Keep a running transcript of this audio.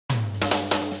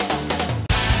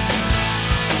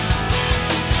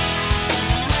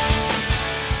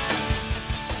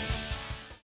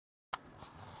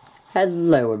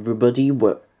Hello everybody,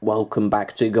 welcome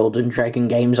back to Golden Dragon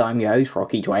Games. I'm your host,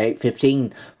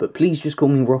 Rocky2815, but please just call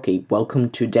me Rocky. Welcome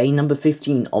to day number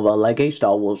 15 of our LEGO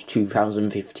Star Wars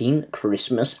 2015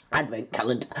 Christmas Advent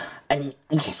Calendar. And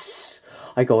yes,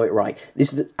 I got it right.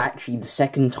 This is actually the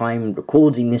second time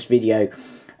recording this video,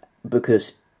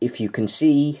 because if you can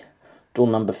see, door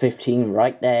number 15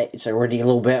 right there, it's already a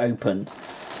little bit open.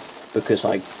 Because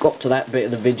I got to that bit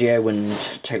of the video and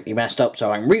totally messed up,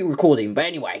 so I'm re-recording. But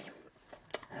anyway,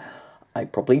 I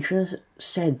probably should have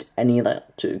said any of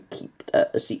that to keep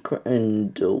that a secret,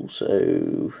 and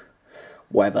also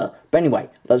whatever. But anyway,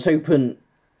 let's open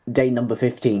day number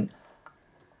 15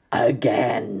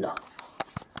 again.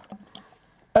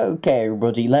 Okay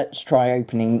everybody, let's try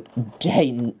opening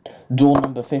door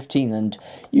number 15, and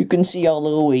you can see our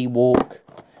little Ewok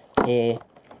here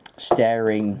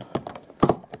staring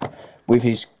with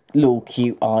his little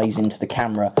cute eyes into the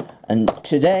camera. And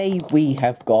today we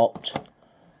have got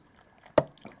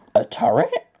a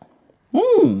turret?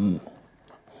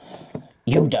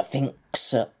 Yoda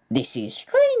thinks this is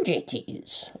strange, it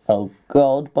is. Oh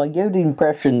god, my Yoda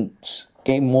impressions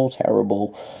getting more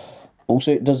terrible.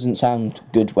 Also, it doesn't sound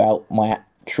good without my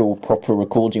actual proper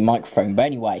recording microphone. But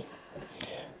anyway,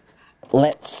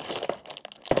 let's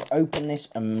open this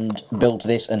and build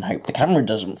this and hope the camera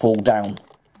doesn't fall down.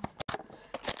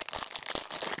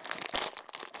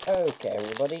 Okay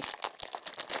everybody,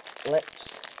 let's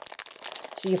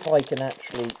see if I can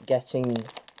actually get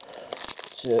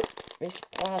into this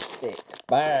plastic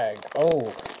bag.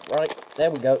 Oh, right, there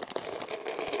we go.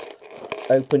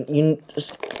 Open,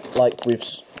 just like with,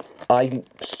 I'm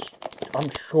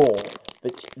sure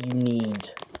that you need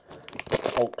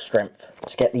Hulk strength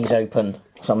to get these open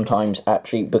sometimes,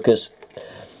 actually, because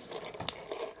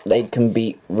they can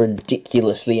be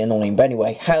ridiculously annoying. But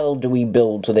anyway, how do we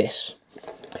build this?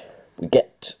 We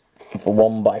get the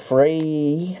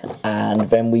 1x3, and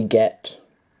then we get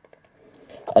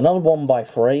another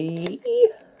 1x3,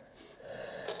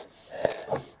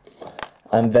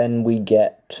 and then we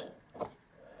get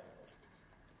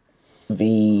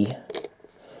the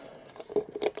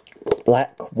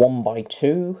black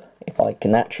 1x2, if I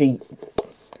can actually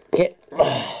get...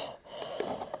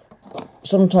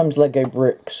 Sometimes Lego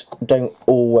bricks don't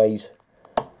always,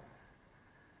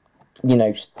 you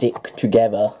know, stick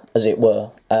together, as it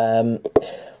were.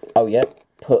 Oh yeah,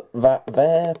 put that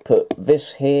there, put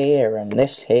this here, and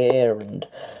this here, and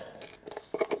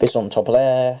this on top of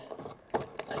there,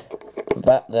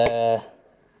 that there.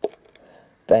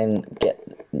 Then get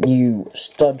new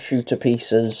stud shooter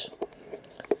pieces,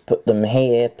 put them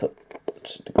here, put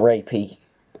the grey piece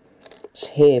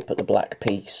here, put the black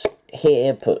piece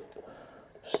here, put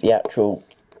the actual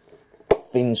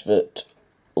things that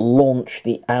launch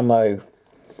the ammo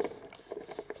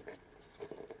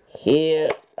here,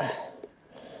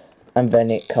 and then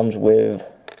it comes with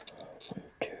 1,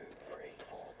 2, 3,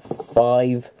 4,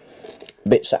 5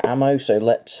 bits of ammo. So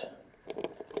let's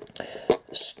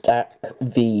stack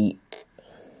the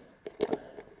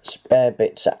spare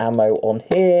bits of ammo on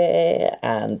here,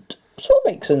 and sort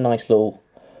of makes a nice little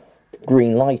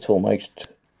green light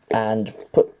almost, and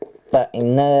put that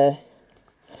in there.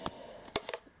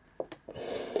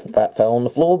 That fell on the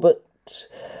floor, but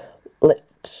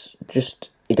let's just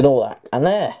ignore that. And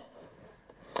there,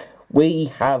 we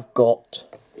have got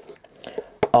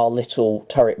our little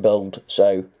turret build.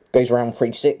 So, goes around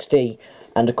 360,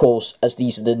 and of course, as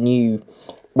these are the new,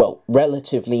 well,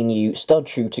 relatively new stud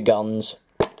shooter guns,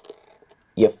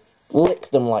 you flick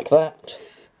them like that,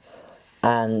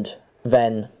 and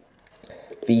then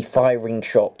the firing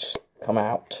shots come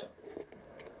out.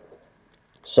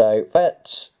 So,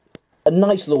 that's a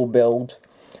nice little build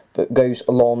that goes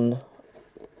along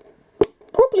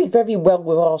probably very well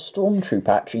with our Stormtrooper,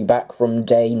 actually, back from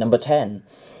day number 10.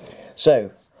 So,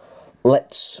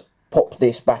 let's pop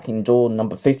this back in door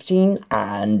number 15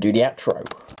 and do the outro.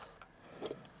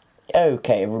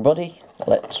 Okay, everybody,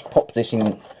 let's pop this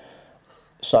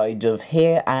inside of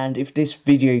here, and if this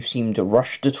video seemed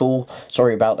rushed at all,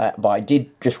 sorry about that, but I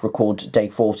did just record day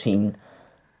 14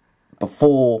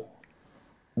 before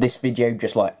this video,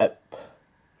 just like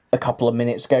a couple of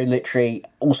minutes ago, literally.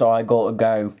 Also, I gotta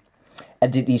go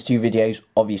edit these two videos,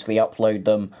 obviously upload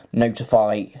them,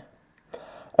 notify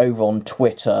over on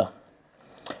Twitter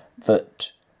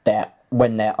that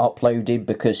when they're uploaded,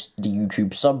 because the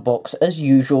YouTube sub box, as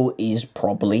usual, is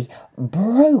probably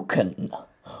broken.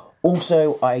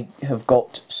 Also, I have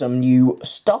got some new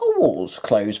Star Wars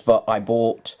clothes that I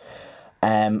bought,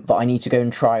 that I need to go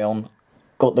and try on.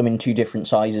 Got them in 2 different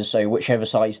sizes, so whichever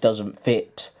size doesn't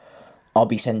fit, I'll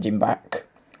be sending back.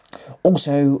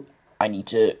 Also, I need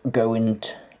to go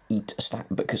and eat a snack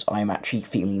because I'm actually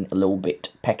feeling a little bit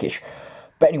peckish.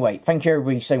 But anyway, thank you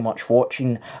everybody so much for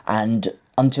watching, and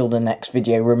until the next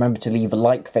video, remember to leave a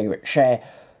like, favourite, share,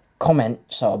 comment,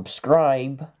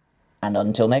 subscribe, and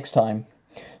until next time,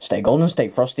 stay golden, stay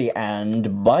frosty,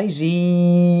 and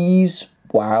bye-zies!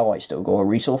 Wow, I still got a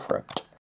re-sore throat.